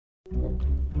During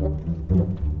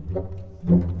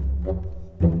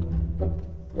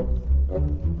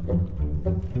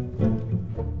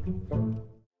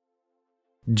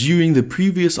the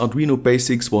previous Arduino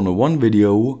Basics 101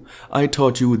 video, I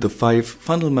taught you the 5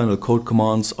 fundamental code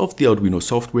commands of the Arduino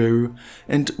software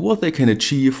and what they can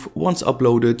achieve once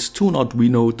uploaded to an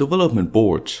Arduino development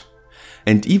board.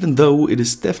 And even though it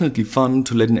is definitely fun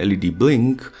to let an LED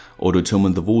blink or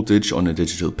determine the voltage on a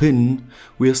digital pin,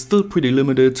 we are still pretty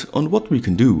limited on what we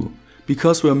can do,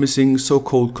 because we are missing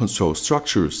so-called control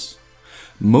structures.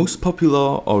 Most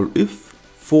popular are if,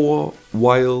 for,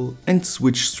 while and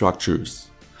switch structures.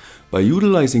 By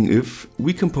utilizing if,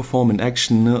 we can perform an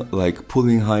action like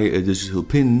pulling high a digital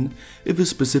pin if a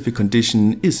specific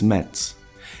condition is met.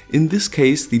 In this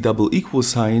case, the double equal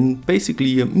sign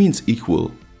basically means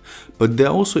equal. But there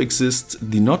also exists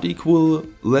the not equal,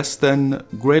 less than,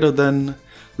 greater than,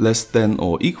 less than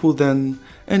or equal than,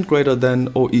 and greater than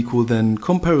or equal than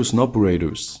comparison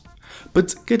operators.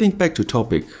 But getting back to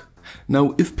topic.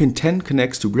 Now, if pin 10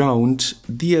 connects to ground,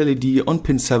 the LED on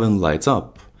pin 7 lights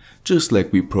up, just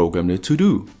like we programmed it to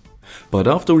do. But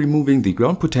after removing the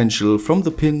ground potential from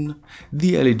the pin,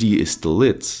 the LED is still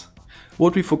lit.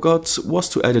 What we forgot was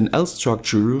to add an else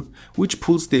structure, which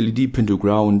pulls the LED pin to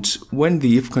ground when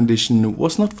the if condition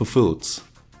was not fulfilled.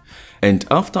 And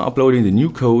after uploading the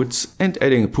new code and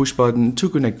adding a push button to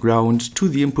connect ground to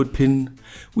the input pin,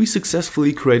 we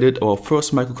successfully created our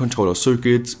first microcontroller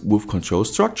circuit with control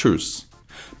structures.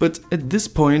 But at this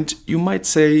point, you might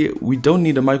say we don't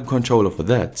need a microcontroller for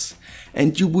that,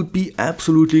 and you would be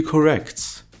absolutely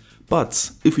correct.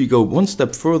 But if we go one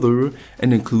step further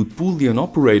and include Boolean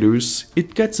operators,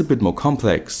 it gets a bit more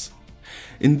complex.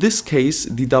 In this case,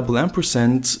 the double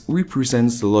ampersand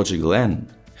represents the logical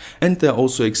AND, and there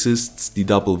also exists the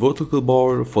double vertical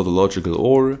bar for the logical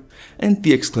OR and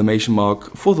the exclamation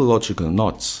mark for the logical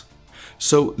NOT.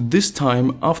 So this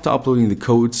time, after uploading the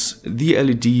codes, the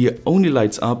LED only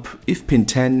lights up if pin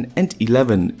 10 and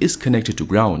 11 is connected to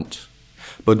ground.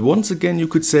 But once again you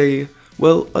could say,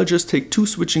 well, I'll just take 2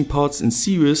 switching parts in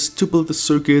series to build a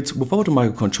circuit without a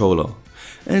microcontroller.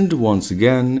 And once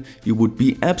again, you would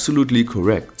be absolutely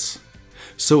correct.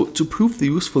 So to prove the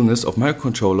usefulness of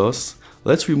microcontrollers,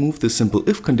 let's remove the simple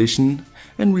if condition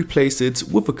and replace it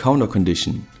with a counter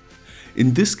condition.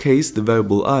 In this case, the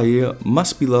variable I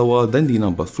must be lower than the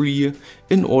number 3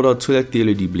 in order to let the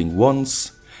LED blink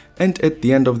once, and at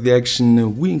the end of the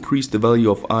action we increase the value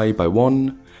of I by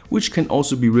 1, which can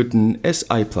also be written as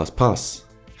I++.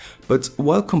 But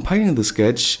while compiling the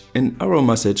sketch, an error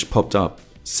message popped up,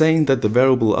 saying that the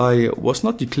variable I was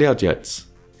not declared yet.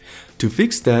 To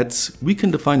fix that, we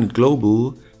can define it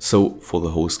global, so for the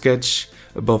whole sketch,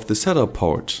 above the setup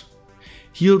part.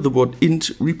 Here the word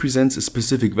int represents a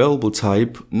specific variable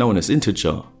type known as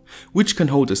integer, which can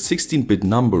hold a 16-bit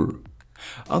number.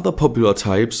 Other popular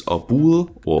types are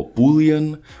bool or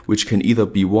boolean, which can either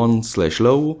be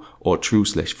 1/low or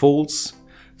true/false,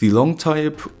 the long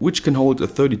type, which can hold a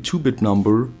 32-bit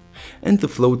number, and the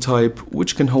float type,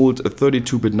 which can hold a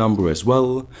 32-bit number as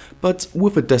well, but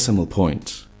with a decimal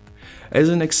point. As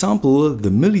an example, the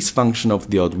millis function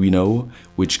of the Arduino,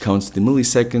 which counts the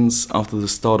milliseconds after the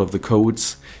start of the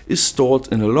codes, is stored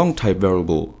in a long type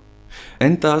variable.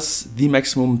 And thus, the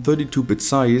maximum 32-bit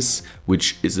size,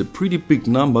 which is a pretty big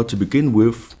number to begin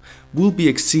with, will be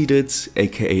exceeded,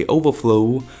 aka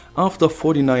overflow, after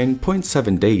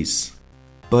 49.7 days.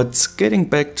 But getting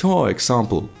back to our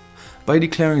example. By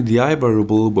declaring the I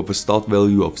variable with a start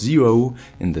value of 0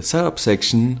 in the setup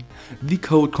section, the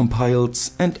code compiled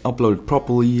and uploaded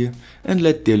properly and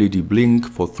let the LED blink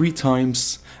for 3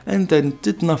 times and then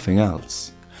did nothing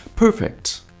else.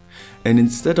 Perfect! And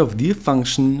instead of the if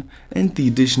function and the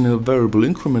additional variable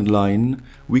increment line,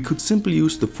 we could simply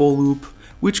use the for loop,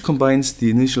 which combines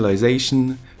the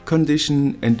initialization,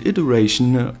 condition and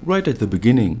iteration right at the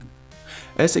beginning.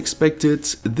 As expected,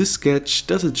 this sketch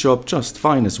does its job just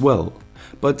fine as well,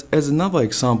 but as another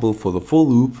example for the for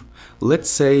loop, let's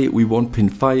say we want pin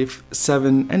 5,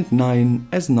 7 and 9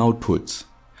 as an output.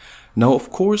 Now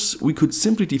of course we could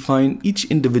simply define each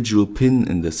individual pin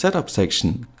in the setup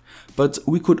section, but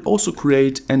we could also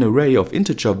create an array of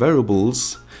integer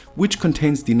variables which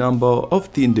contains the number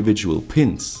of the individual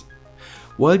pins.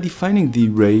 While defining the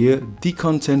array, the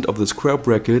content of the square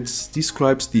brackets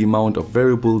describes the amount of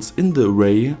variables in the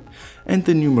array, and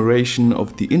the numeration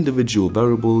of the individual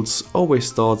variables always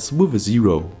starts with a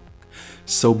 0.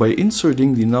 So by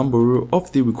inserting the number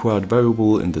of the required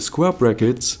variable in the square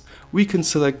brackets, we can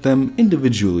select them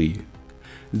individually.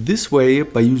 This way,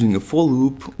 by using a for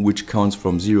loop, which counts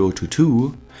from 0 to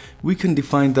 2, we can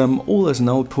define them all as an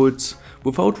output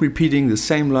without repeating the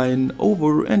same line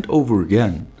over and over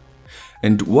again.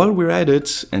 And while we're at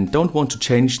it and don't want to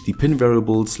change the pin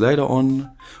variables later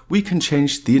on, we can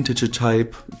change the integer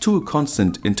type to a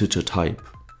constant integer type.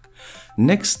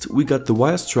 Next, we got the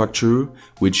wire structure,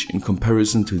 which in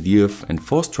comparison to the if and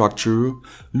for structure,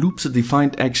 loops a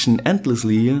defined action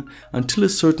endlessly until a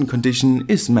certain condition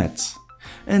is met,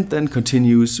 and then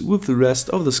continues with the rest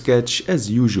of the sketch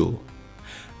as usual.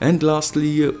 And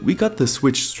lastly, we got the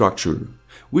switch structure,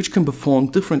 which can perform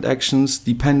different actions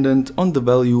dependent on the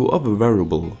value of a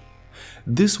variable.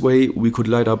 This way we could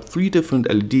light up 3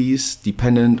 different LEDs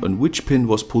dependent on which pin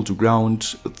was pulled to ground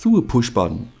through a push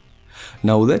button.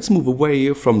 Now let's move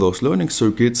away from those learning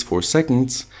circuits for a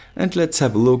second and let's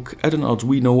have a look at an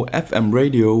Arduino FM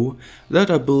radio that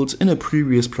I built in a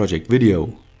previous project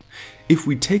video. If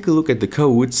we take a look at the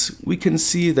codes, we can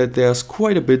see that there's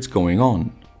quite a bit going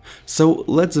on. So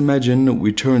let's imagine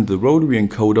we turn the rotary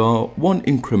encoder 1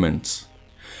 increment.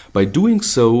 By doing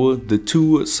so, the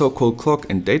 2 so-called clock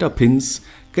and data pins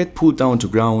get pulled down to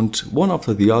ground one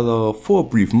after the other for a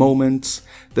brief moment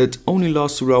that only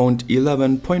lasts around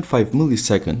 11.5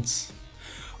 milliseconds.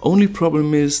 Only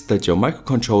problem is that your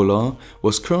microcontroller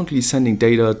was currently sending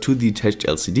data to the attached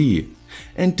LCD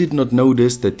and did not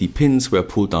notice that the pins were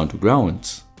pulled down to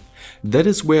ground. That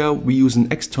is where we use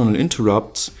an external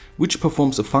interrupt, which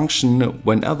performs a function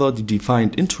whenever the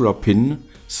defined interrupt pin,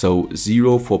 so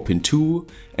 0 for pin 2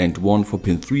 and 1 for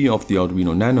pin 3 of the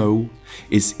Arduino Nano,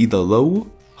 is either low,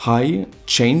 high,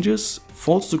 changes,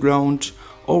 falls to ground,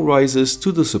 or rises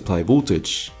to the supply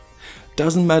voltage.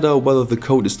 Doesn't matter whether the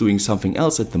code is doing something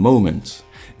else at the moment,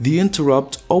 the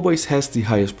interrupt always has the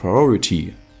highest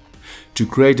priority. To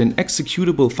create an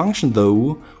executable function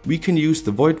though, we can use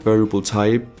the void variable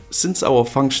type, since our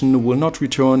function will not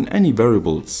return any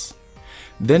variables.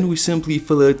 Then we simply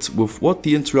fill it with what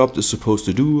the interrupt is supposed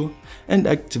to do and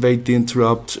activate the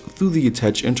interrupt through the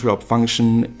attach interrupt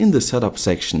function in the setup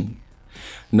section.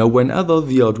 Now whenever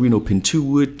the Arduino pin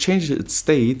 2 changes its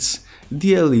state,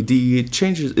 the LED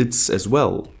changes its as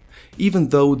well, even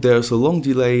though there's a long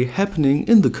delay happening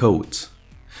in the code.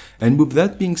 And with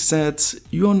that being said,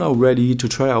 you are now ready to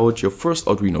try out your first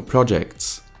Arduino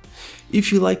projects.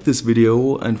 If you like this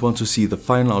video and want to see the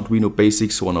final Arduino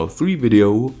Basics 103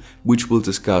 video, which will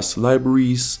discuss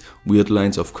libraries, weird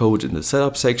lines of code in the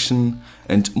setup section,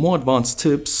 and more advanced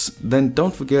tips, then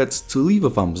don't forget to leave a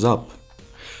thumbs up.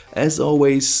 As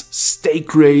always, stay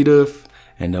creative,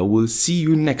 and I will see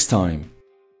you next time.